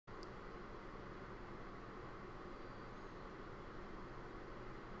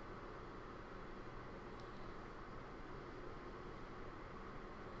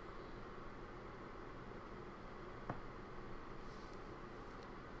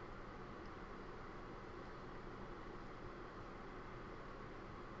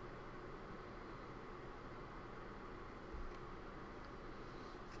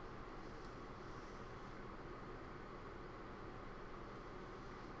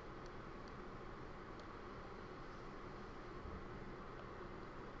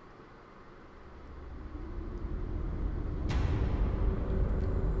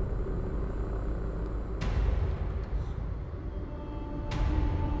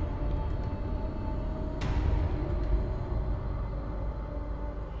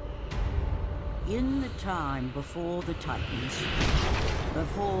In the time before the Titans,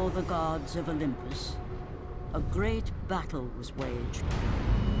 before the gods of Olympus, a great battle was waged.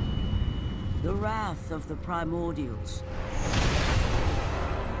 The wrath of the primordials.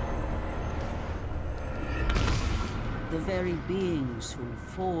 The very beings who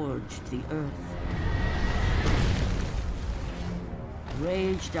forged the earth.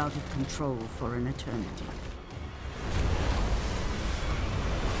 Raged out of control for an eternity.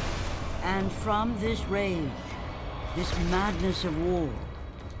 And from this rage, this madness of war,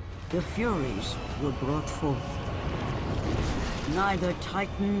 the Furies were brought forth. Neither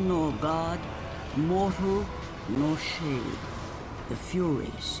Titan nor God, mortal nor shade, the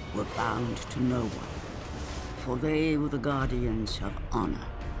Furies were bound to no one. For they were the guardians of honor,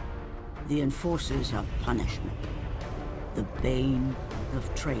 the enforcers of punishment, the bane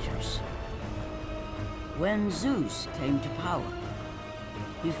of traitors. When Zeus came to power,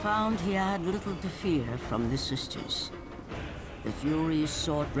 he found he had little to fear from the sisters. The Furies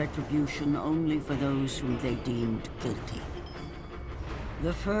sought retribution only for those whom they deemed guilty.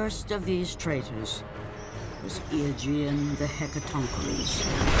 The first of these traitors was Aegean the Hecatoncheires.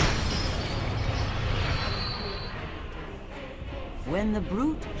 When the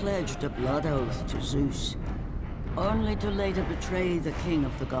brute pledged a blood oath to Zeus, only to later betray the king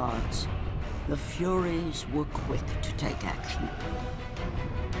of the gods, the Furies were quick to take action.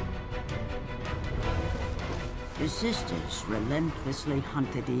 The sisters relentlessly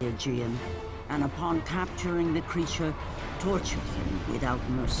hunted Aegean, and upon capturing the creature, tortured him without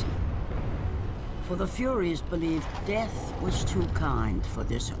mercy. For the Furies believed death was too kind for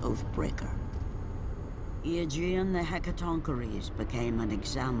this oathbreaker. Aegean the Hecatoncheires became an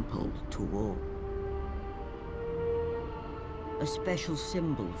example to all. A special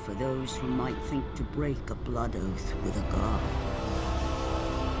symbol for those who might think to break a blood oath with a god.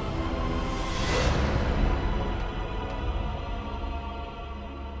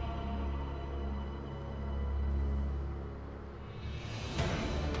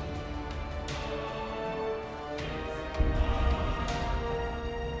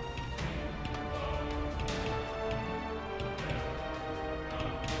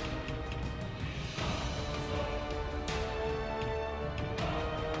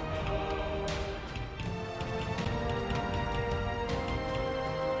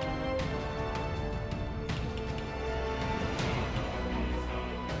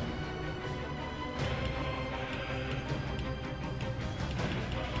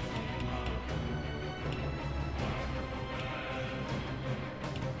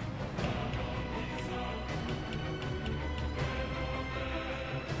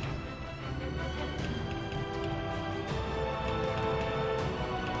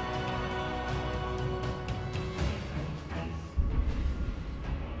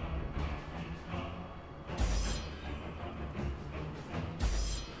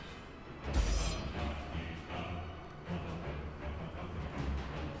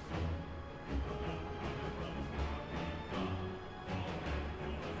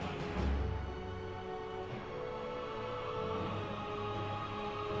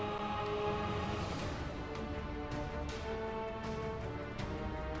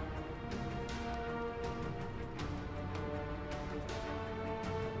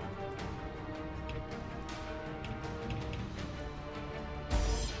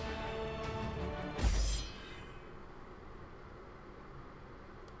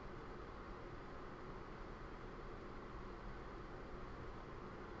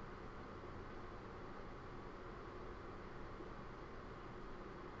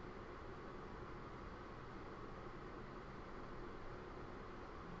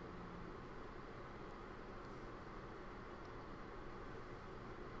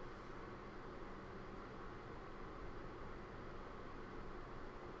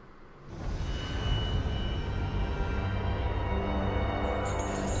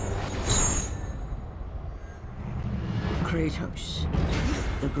 Kratos,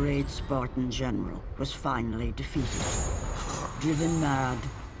 the great Spartan general, was finally defeated. Driven mad,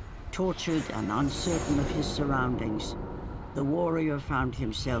 tortured and uncertain of his surroundings, the warrior found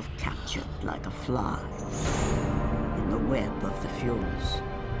himself captured like a fly in the web of the Furies.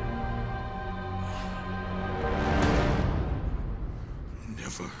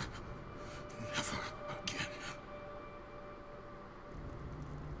 Never again.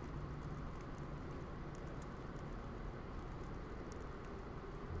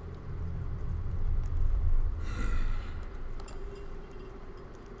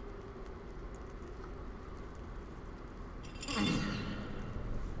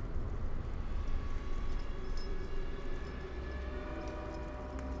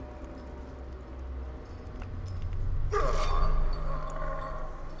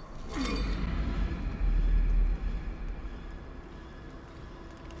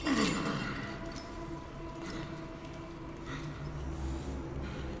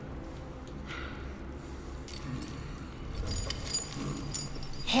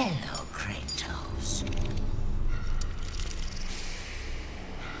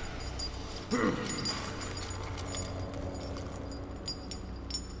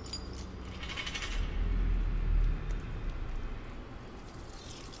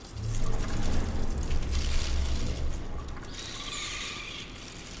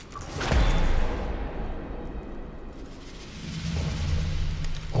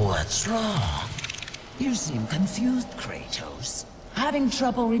 What's wrong? You seem confused, Kratos. Having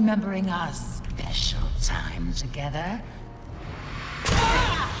trouble remembering our special time together?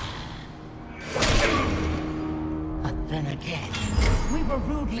 But then again, we were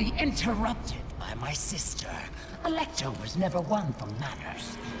rudely interrupted by my sister. Alecto was never one for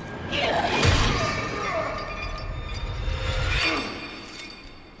manners.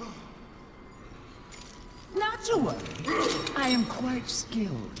 Not to worry. I am quite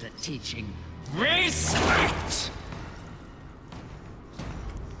skilled at teaching respect!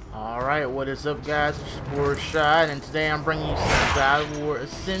 Alright, what is up guys? It's your boy Shad, and today I'm bringing you some God of War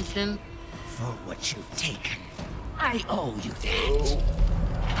Ascension. For what you've taken, I owe you that.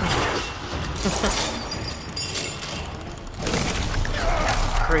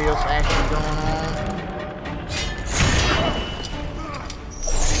 Kratos action going on.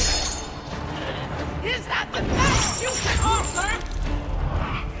 Is that the best you can offer?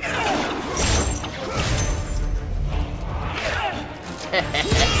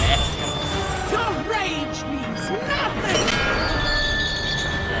 Your rage means nothing!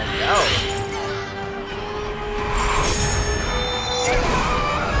 No.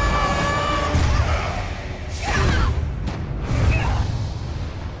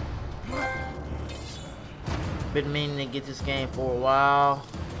 Been meaning to get this game for a while.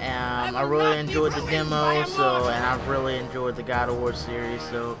 I really enjoyed the demo, and I've really enjoyed the God of War series,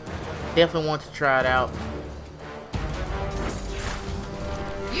 so definitely want to try it out.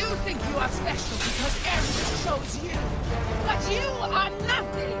 You think you are special because Ares chose you, but you are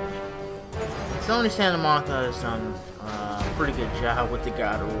nothing! Sony Santa Monica has done a pretty good job with the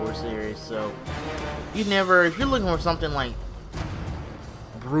God of War series, so if you're looking for something like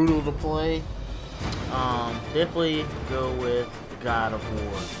brutal to play, definitely go with God of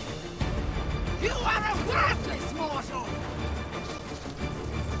War. You are a worthless mortal!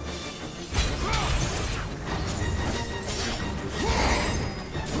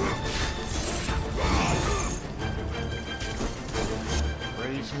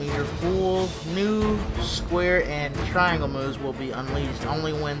 Raise meter full. New square and triangle moves will be unleashed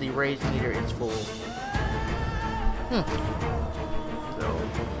only when the raise meter is full. So,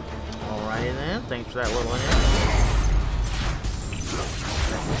 alrighty then. Thanks for that little hint.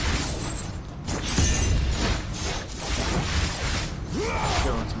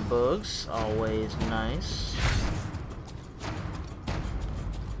 Killing some bugs, always nice.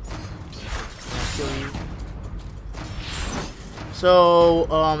 I'll kill you. So,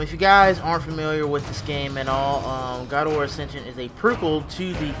 if you guys aren't familiar with this game at all, God of War Ascension is a prequel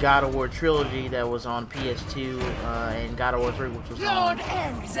to the God of War trilogy that was on PS2 and God of War 3, which was on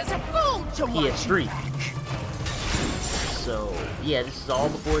PS3. So, yeah, this is all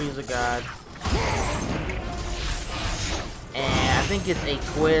before he was a god. And I think it's a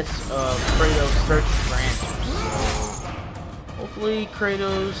quest of Kratos searching for answers. So, hopefully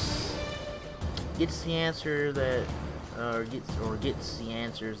Kratos gets the answer that, gets the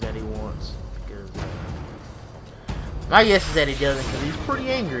answers that he wants. Because my guess is that he doesn't, because he's pretty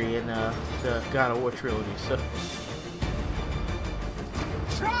angry in the God of War trilogy. So,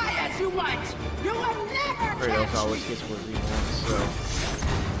 try as you might, you will never Kratos always gets what he wants. So.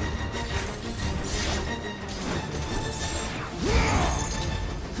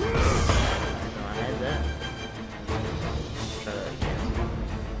 I had that. Try that again.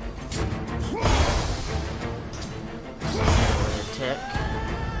 Attack.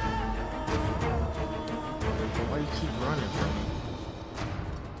 Why do you keep running from me?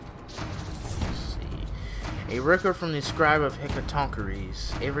 Let's see. A record from the scribe of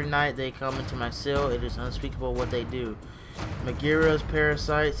Hecatoncheires. Every night they come into my cell. It is unspeakable what they do. Megara's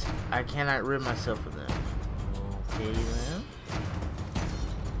parasites. I cannot rid myself of them. Okay then.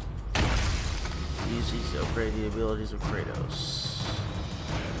 Use these to upgrade the abilities of Kratos.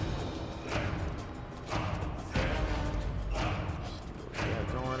 What we got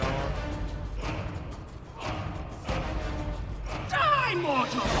going on? die,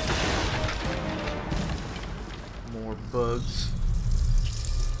 mortal! More bugs.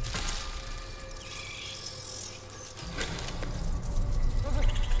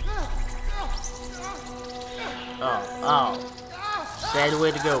 Oh. Sad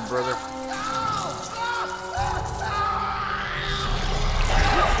way to go, brother.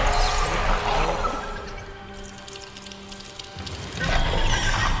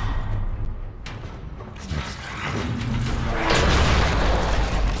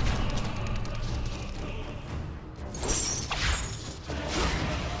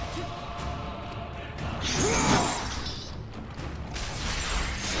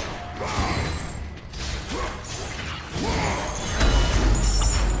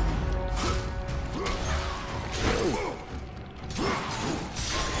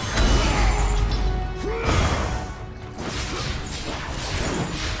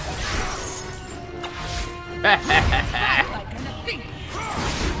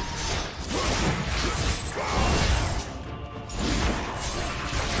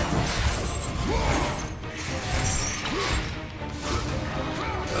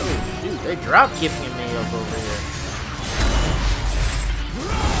 They drop kicking me up over here.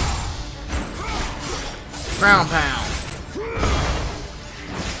 Ground pound.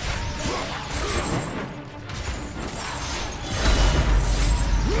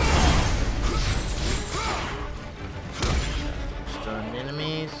 Stunned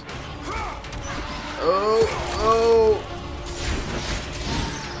enemies. Oh, oh.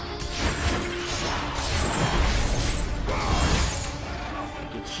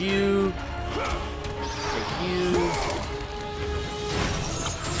 Get you. Take you.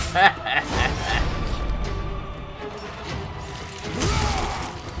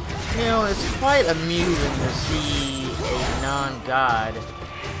 You know, it's quite amusing to see a non-god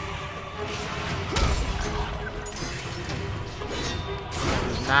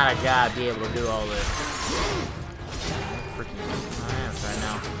who's not a god be able to do all this. I'm freaking my ass right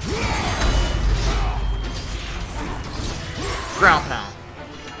now. Ground pound.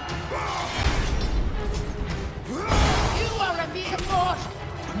 You are a mere mortal.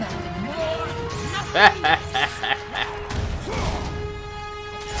 Nothing more, nothing less.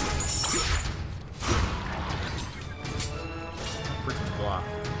 Freaking block.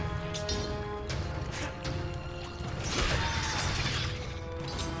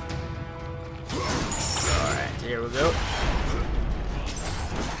 Alright, here we go.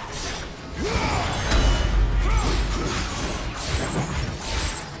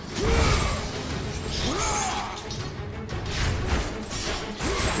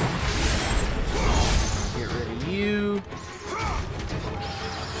 Get rid of you.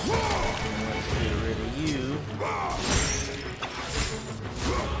 Let's get rid of you.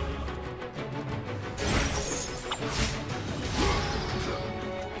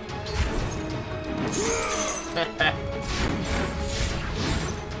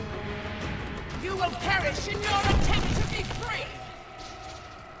 You will perish in your attempt to be free.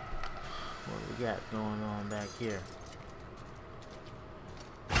 What do we got going on back here?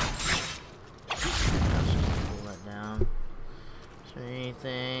 Pull that down. Is there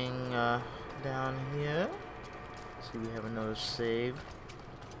anything down here? See, we have another save.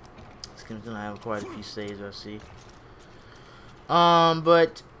 It's gonna have quite a few saves, I see.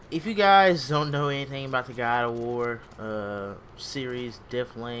 But if you guys don't know anything about the God of War series,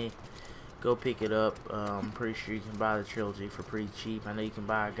 definitely go pick it up. I'm pretty sure you can buy the trilogy for pretty cheap. I know you can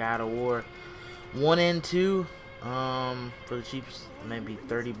buy God of War 1 and 2 for the cheapest, maybe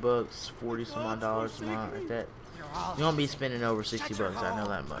 30 bucks, 40 some odd dollars, something like that. You won't be spending over 60 bucks, I know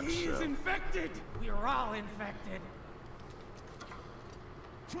that much. He is So. infected. We are all infected.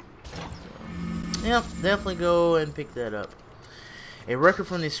 Yep, definitely go and pick that up. A record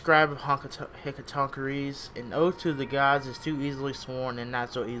from the scribe of Hecatoncheires, an oath to the gods is too easily sworn and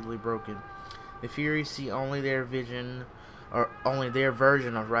not so easily broken. The Furies see only their vision, or only their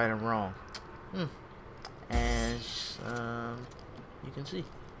version of right and wrong. As you can see.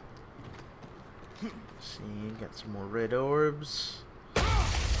 See, got some more red orbs.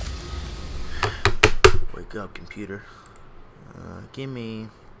 Wake up, computer. Give me.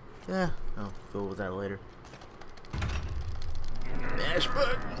 Yeah, I'll fill with that later. Mash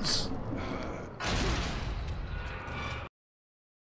buttons.